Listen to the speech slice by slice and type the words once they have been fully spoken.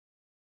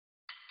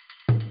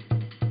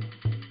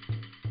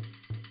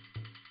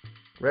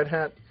Red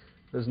Hat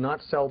does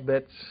not sell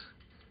bits,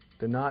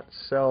 do not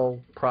sell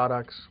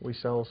products, we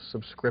sell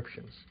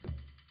subscriptions.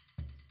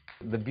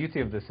 The beauty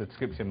of the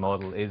subscription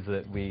model is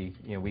that we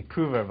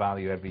prove our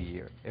value every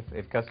year.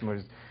 If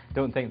customers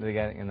don't think they're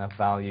getting enough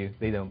value,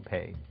 they don't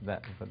pay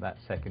for that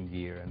second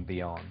year and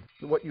beyond.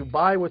 What you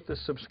buy with the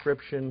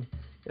subscription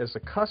as a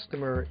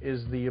customer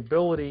is the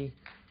ability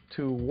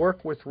to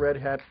work with Red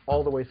Hat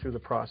all the way through the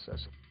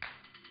process.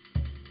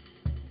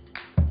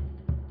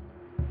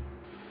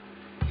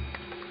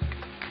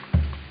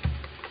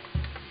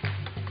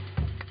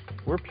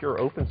 We're pure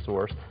open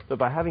source, but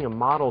by having a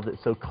model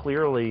that so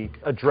clearly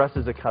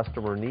addresses a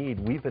customer need,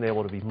 we've been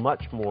able to be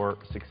much more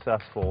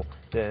successful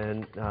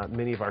than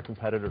many of our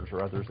competitors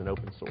or others in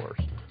open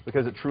source,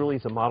 because it truly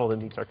is a model that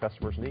meets our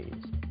customers'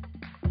 needs.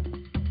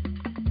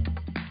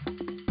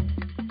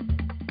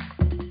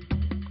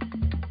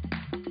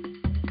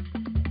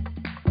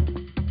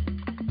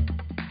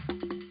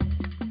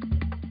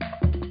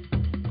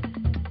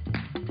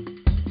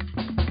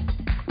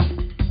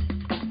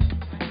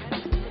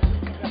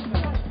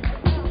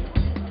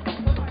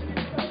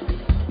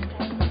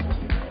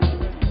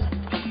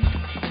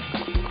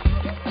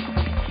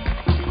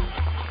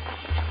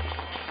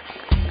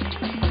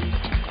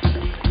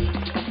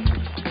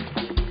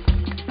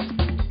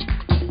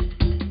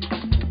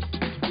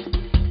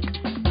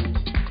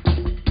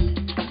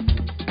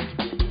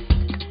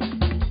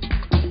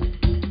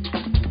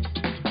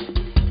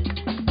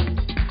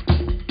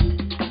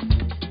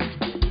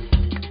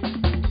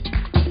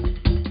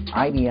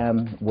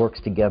 IBM works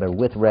together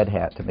with Red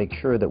Hat to make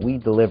sure that we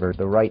deliver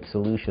the right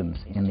solutions.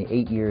 In the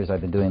 8 years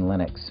I've been doing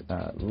Linux,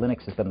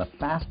 Linux has been the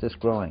fastest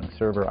growing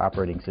server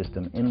operating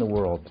system in the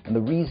world. And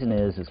the reason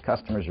is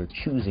customers are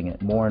choosing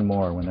it more and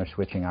more when they're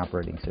switching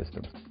operating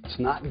systems. It's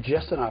not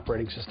just an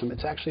operating system,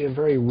 it's actually a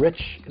very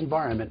rich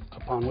environment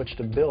upon which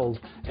to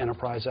build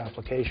enterprise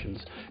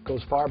applications. It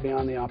goes far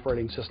beyond the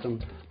operating system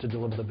to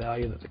deliver the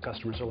value that the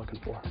customers are looking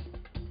for.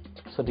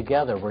 So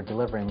together we're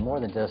delivering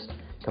more than just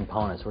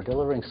components. We're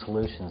delivering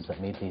solutions that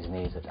meet these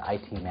needs that the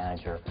IT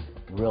manager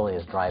really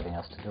is driving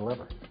us to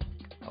deliver.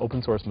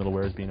 Open source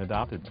middleware is being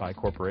adopted by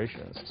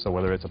corporations. So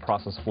whether it's a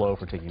process flow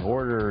for taking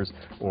orders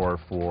or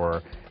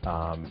for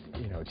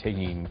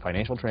taking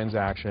financial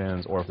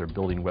transactions, or if they're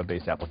building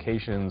web-based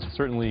applications,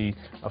 certainly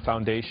a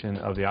foundation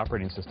of the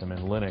operating system in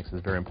Linux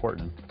is very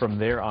important. From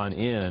there on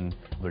in,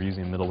 they're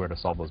using middleware to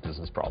solve those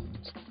business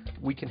problems.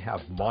 We can have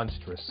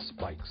monstrous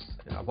spikes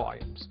in our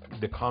volumes.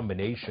 The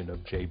combination of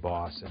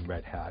JBoss and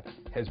Red Hat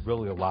has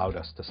really allowed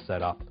us to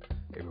set up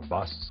a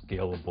robust,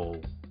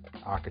 scalable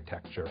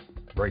architecture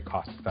very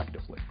cost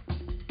effectively.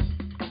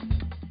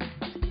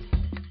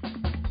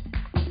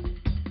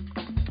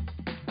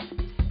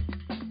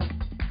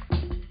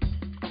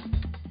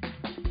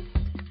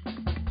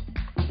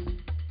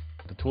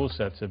 The tool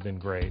sets have been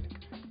great,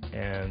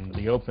 and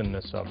the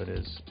openness of it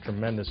is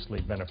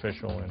tremendously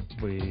beneficial, and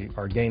we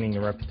are gaining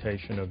a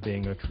reputation of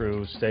being a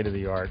true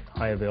state-of-the-art,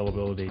 high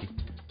availability,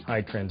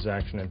 high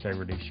transaction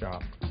integrity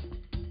shop.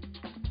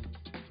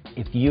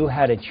 If you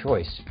had a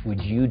choice,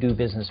 would you do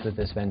business with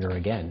this vendor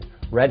again?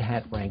 Red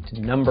Hat ranked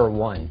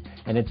 #1,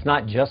 and it's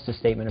not just a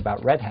statement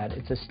about Red Hat,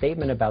 it's a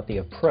statement about the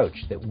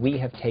approach that we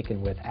have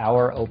taken with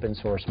our open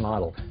source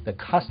model. The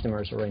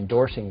customers are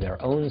endorsing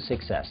their own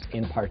success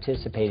in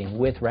participating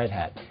with Red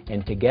Hat,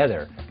 and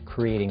together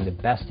creating the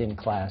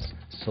best-in-class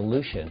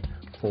solution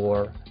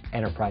for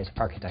enterprise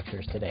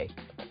architectures today.